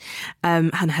Moonlight,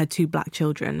 and her two black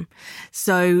children.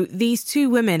 So these two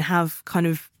women have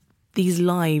these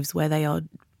lives where they are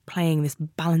playing this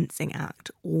balancing act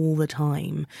all the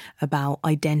time about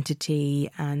identity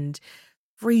and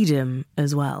freedom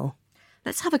as well.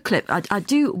 Let's have a clip.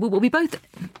 We both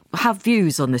have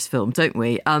views on this film, don't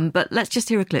we? But let's just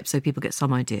hear a clip so people get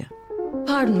some idea.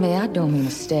 Pardon me, I don't mean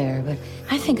to stare, but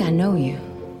I think I know you.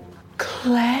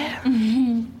 Claire?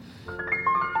 Mm-hmm.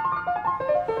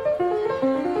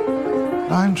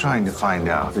 I'm trying to find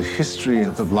out the history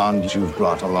of the blonde you've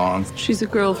brought along. She's a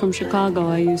girl from Chicago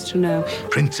I used to know.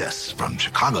 Princess from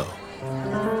Chicago.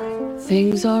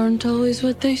 Things aren't always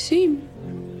what they seem.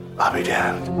 I'll be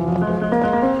damned.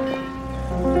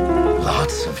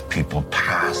 Lots of people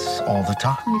pass all the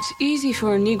time. It's easy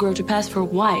for a Negro to pass for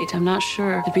white. I'm not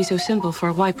sure it'd be so simple for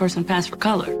a white person to pass for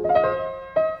color.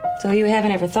 So you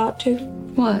haven't ever thought to?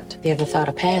 What? You ever thought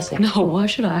of passing? No, why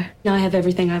should I? I have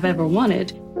everything I've ever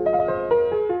wanted.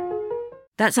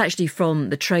 That's actually from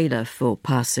the trailer for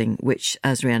Passing, which,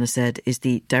 as Rhianna said, is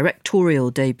the directorial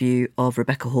debut of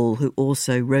Rebecca Hall, who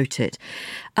also wrote it.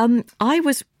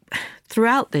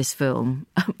 Throughout this film,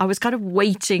 I was kind of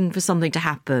waiting for something to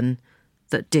happen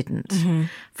that didn't. Mm-hmm.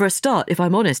 For a start, if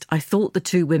I'm honest, I thought the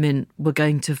two women were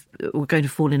going to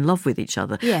fall in love with each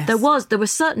other. Yes. There were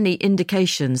certainly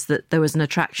indications that there was an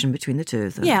attraction between the two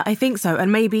of them. Yeah, I think so.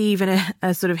 And maybe even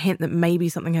a sort of hint that maybe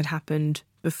something had happened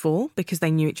before because they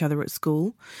knew each other at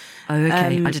school. Oh,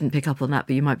 okay. I didn't pick up on that,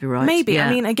 but you might be right. Maybe. Yeah. I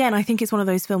mean, again, I think it's one of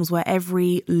those films where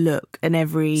every look and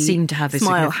every seem to have a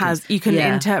smile you can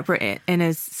interpret it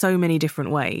in so many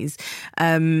different ways.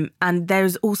 And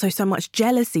there's also so much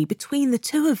jealousy between the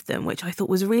two of them, which I thought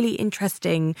was a really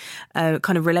interesting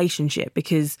kind of relationship,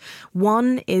 because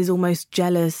one is almost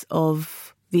jealous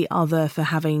of the other for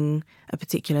having a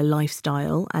particular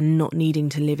lifestyle and not needing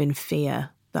to live in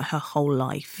fear that her whole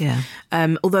life. Yeah.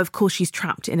 Although, of course, she's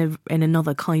trapped in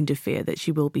another kind of fear that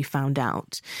she will be found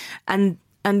out. And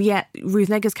yet Ruth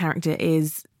Negga's character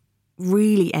is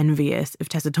really envious of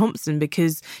Tessa Thompson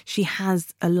because she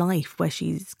has a life where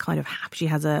she's kind of happy. She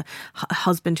has a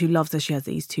husband who loves her. She has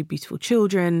these 2 beautiful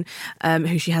children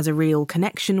who she has a real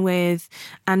connection with.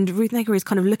 And Ruth Negga is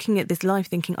kind of looking at this life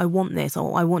thinking, I want this,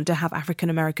 or I want to have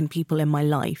African-American people in my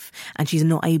life. And she's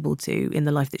not able to in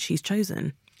the life that she's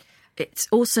chosen. It's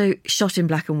also shot in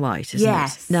black and white, isn't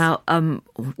it? Now,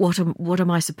 what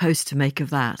am I supposed to make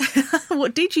of that?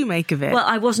 What did you make of it? Well,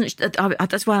 I wasn't.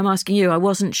 That's why I'm asking you. I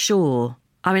wasn't sure.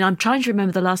 I mean, I'm trying to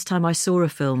remember the last time I saw a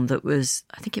film that was,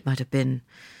 I think it might have been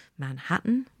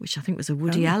Manhattan, which I think was a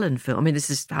Woody Allen film. I mean, this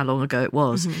is how long ago it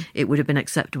was. Mm-hmm. It would have been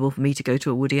acceptable for me to go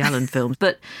to a Woody Allen film.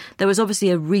 But there was obviously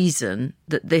a reason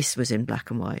that this was in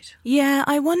black and white. Yeah,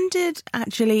 I wondered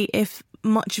actually if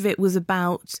much of it was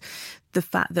about the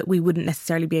fact that we wouldn't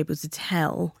necessarily be able to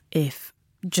tell if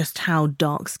just how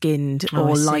dark-skinned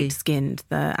or light-skinned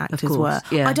the actors were.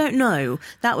 Yeah. I don't know.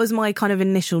 That was my kind of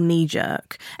initial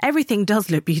knee-jerk. Everything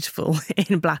does look beautiful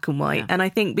in black and white. Yeah. And I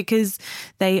think because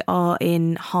they are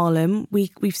in Harlem,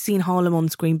 we've seen Harlem on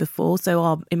screen before, so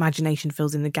our imagination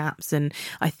fills in the gaps. And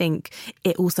I think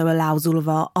it also allows all of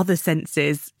our other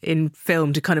senses in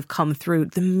film to kind of come through.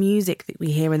 The music that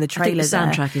we hear in the trailer, I think the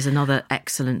soundtrack is another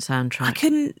excellent soundtrack.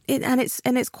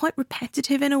 It's quite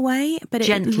repetitive in a way, but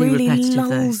Gently it really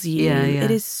repetitive. You. Yeah. It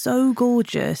is so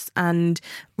gorgeous and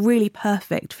really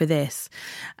perfect for this.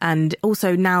 And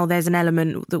also now there's an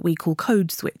element that we call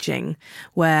code switching,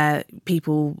 where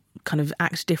people kind of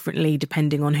act differently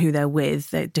depending on who they're with,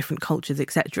 their different cultures,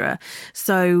 etc.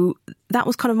 So that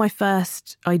was kind of my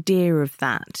first idea of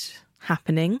that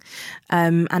happening.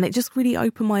 And it just really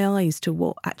opened my eyes to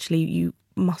what actually you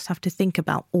must have to think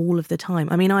about all of the time.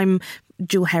 I mean, I'm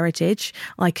dual heritage.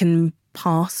 I can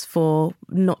pass for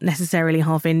not necessarily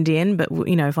half Indian, but,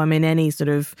 you know, if I'm in any sort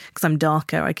of, because I'm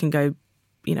darker, I can go,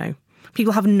 you know,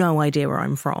 people have no idea where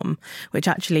I'm from, which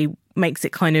actually makes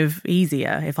it kind of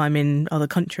easier if I'm in other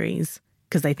countries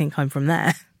because they think I'm from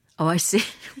there. Oh, I see.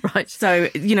 Right. So,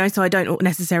 you know, so I don't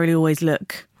necessarily always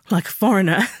look like a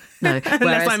foreigner. No,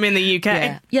 unless I'm in the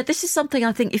UK. Yeah, this is something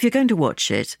I think if you're going to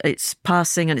watch it, it's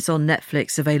passing and it's on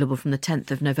Netflix, available from the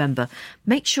 10th of November.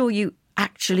 Make sure you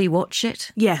actually watch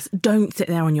it. Yes, don't sit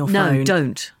there on your phone. No,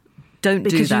 don't do that.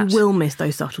 Because you will miss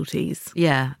those subtleties.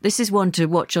 Yeah, this is one to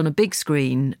watch on a big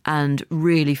screen and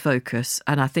really focus.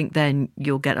 And I think then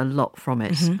you'll get a lot from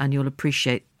it and you'll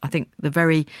appreciate, I think, the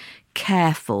very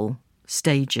careful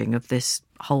staging of this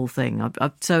whole thing.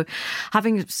 So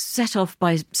having set off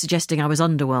by suggesting I was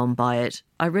underwhelmed by it,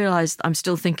 I realised I'm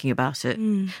still thinking about it.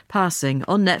 Passing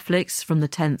on Netflix from the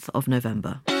 10th of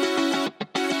November.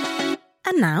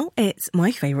 And now it's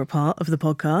my favourite part of the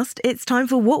podcast. It's time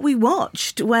for What We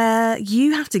Watched, where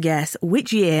you have to guess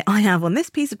which year I have on this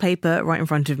piece of paper right in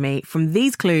front of me from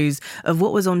these clues of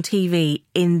what was on TV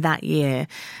in that year.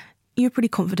 You were pretty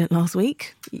confident last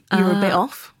week. You were a bit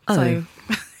off. So.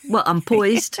 Well, I'm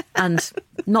poised and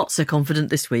not so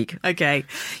confident this week. Okay.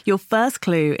 Your first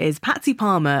clue is Patsy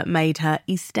Palmer made her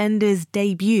EastEnders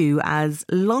debut as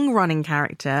long-running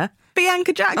character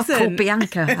Bianca Jackson. Of course,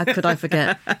 Bianca. How could I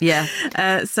forget? Yeah.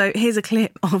 So here's a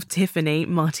clip of Tiffany,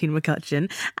 Martine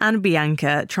McCutcheon, and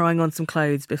Bianca trying on some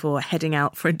clothes before heading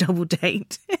out for a double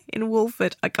date in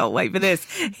Walford. I can't wait for this.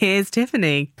 Here's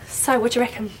Tiffany. So, what do you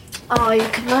reckon? Oh, you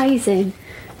look amazing.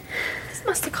 This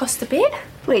must have cost a bit.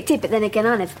 Well, it did, but then again,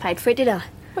 I never paid for it, did I?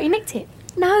 What, you nicked it?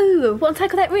 No, won't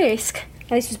take all that risk.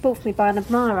 And this was bought for me by an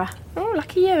admirer. Oh,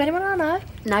 lucky you. Anyone I know?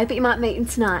 No, but you might meet him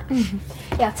tonight.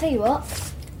 Yeah, I'll tell you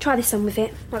what. Try this on with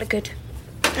it. Might look good.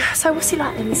 So what's he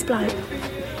like then, this bloke?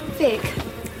 Thick.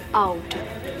 Old.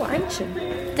 What, ancient?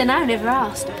 Dunno, never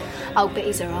asked. Old, but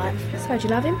he's alright. So, do you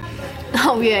love him?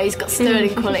 Oh, yeah, he's got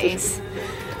sterling qualities.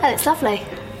 And it's lovely.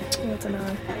 I don't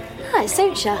know. Oh, it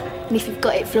suits you. And if you've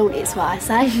got it, flaunt it, is what I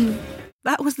say.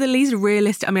 That was the least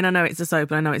realistic... I mean, I know it's a soap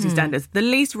and I know it's EastEnders. The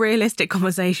least realistic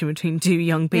conversation between two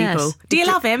young people. Yes. Do you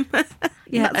love him?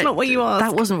 Yeah, that's not what you asked.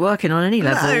 That wasn't working on any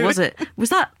level, No. was it?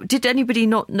 Did anybody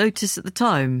not notice at the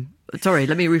time? Sorry,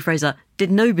 let me rephrase that. Did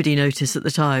nobody notice at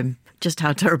the time just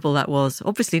how terrible that was?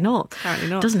 Obviously not. Apparently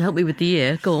not. Doesn't help me with the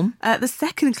year. Go on. The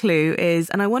second clue is,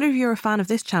 and I wonder if you're a fan of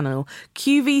this channel,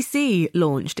 QVC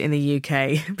launched in the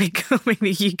UK, becoming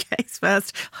the UK's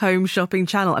first home shopping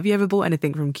channel. Have you ever bought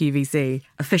anything from QVC?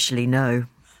 Officially, no.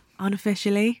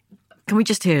 Unofficially? Can we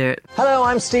just hear it? Hello,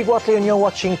 I'm Steve Watley and you're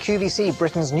watching QVC,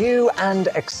 Britain's new and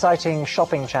exciting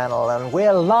shopping channel. And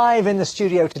we're live in the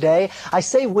studio today. I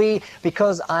say we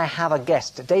because I have a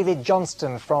guest, David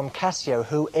Johnston from Casio,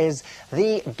 who is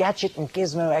the gadget and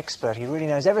gizmo expert. He really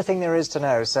knows everything there is to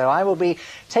know. So I will be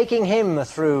taking him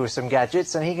through some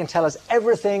gadgets and he can tell us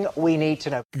everything we need to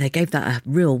know. They gave that a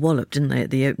real wallop, didn't they, at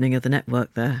the opening of the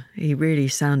network there? He really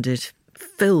sounded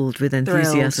filled with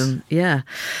enthusiasm. Thrilled. Yeah.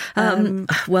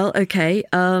 Well, okay.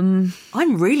 I'm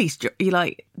really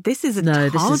this is a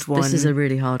hard one. This is a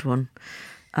really hard one.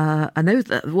 I know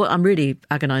that what I'm really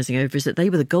agonising over is that they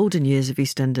were the golden years of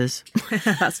EastEnders.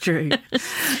 That's true.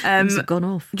 Things have gone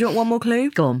off. Do you want one more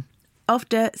clue? Go on.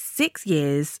 After 6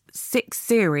 years, 6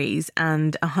 series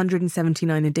and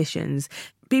 179 editions,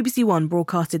 BBC One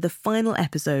broadcasted the final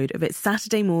episode of its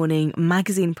Saturday morning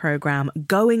magazine programme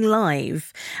Going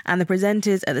Live, and the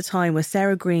presenters at the time were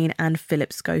Sarah Green and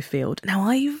Philip Schofield. Now,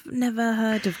 I've never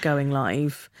heard of Going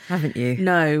Live. Haven't you?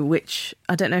 No, which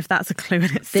I don't know if that's a clue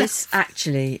in itself. This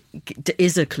actually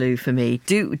is a clue for me.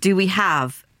 Do we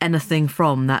have anything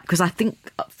from that? Because I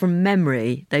think from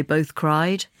memory they both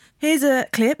cried. Here's a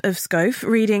clip of Scof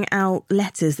reading out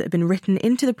letters that have been written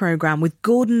into the programme with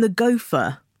Gordon the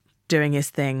Gopher doing his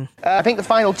thing. I think the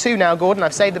final two now, Gordon.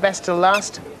 I've saved the best till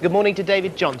last. Good morning to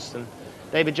David Johnston.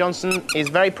 David Johnston is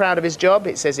very proud of his job.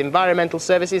 It says Environmental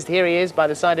Services. Here he is by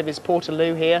the side of his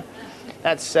Portaloo here.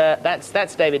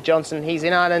 That's David Johnston. He's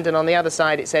in Ireland, and on the other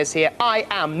side it says here, I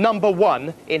am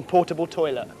 #1 in portable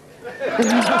toilet.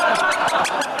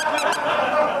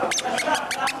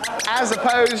 As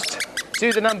opposed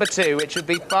to the #2, which would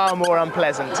be far more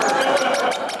unpleasant.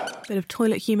 Bit of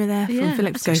toilet humour there from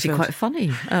Philip Schofield. Actually quite funny.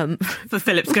 For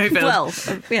Philip Schofield. Well,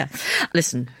 yeah.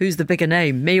 Listen, who's the bigger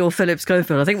name, me or Philip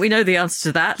Schofield? I think we know the answer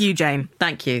to that. You, Jane.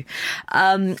 Thank you.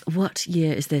 What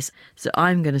year is this? So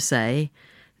I'm going to say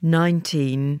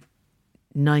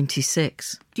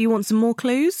 1996. Do you want some more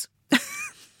clues?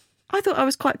 I thought I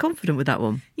was quite confident with that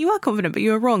one. You are confident, but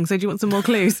you were wrong, so do you want some more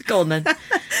clues? Go on then.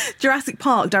 Jurassic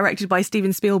Park, directed by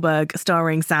Steven Spielberg,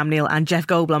 starring Sam Neill and Jeff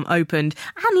Goldblum, opened,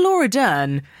 and Laura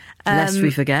Dern. Lest we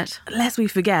forget.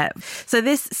 So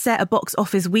this set a box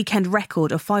office weekend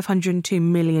record of $502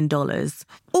 million.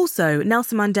 Also,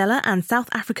 Nelson Mandela and South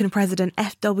African President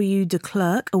F.W. de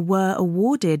Klerk were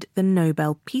awarded the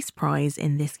Nobel Peace Prize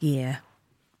in this year.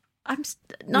 I'm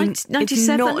 97? It's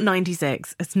not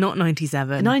 96. It's not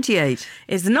 97. 98.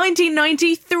 It's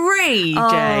 1993, Jane.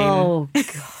 Oh,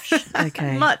 gosh.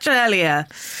 Okay. Much earlier.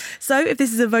 So if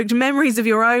this has evoked memories of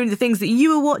your own, the things that you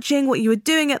were watching, what you were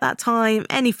doing at that time,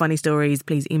 any funny stories,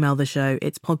 please email the show.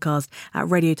 It's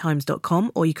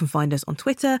podcast@radiotimes.com, or you can find us on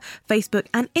Twitter, Facebook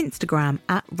and Instagram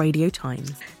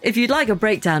 @RadioTimes. If you'd like a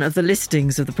breakdown of the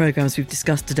listings of the programmes we've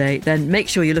discussed today, then make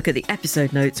sure you look at the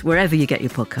episode notes wherever you get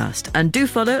your podcast. And do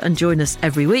follow and join us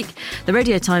every week. The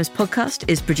Radio Times podcast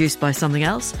is produced by Something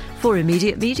Else for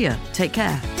Immediate Media. Take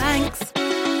care. Thanks.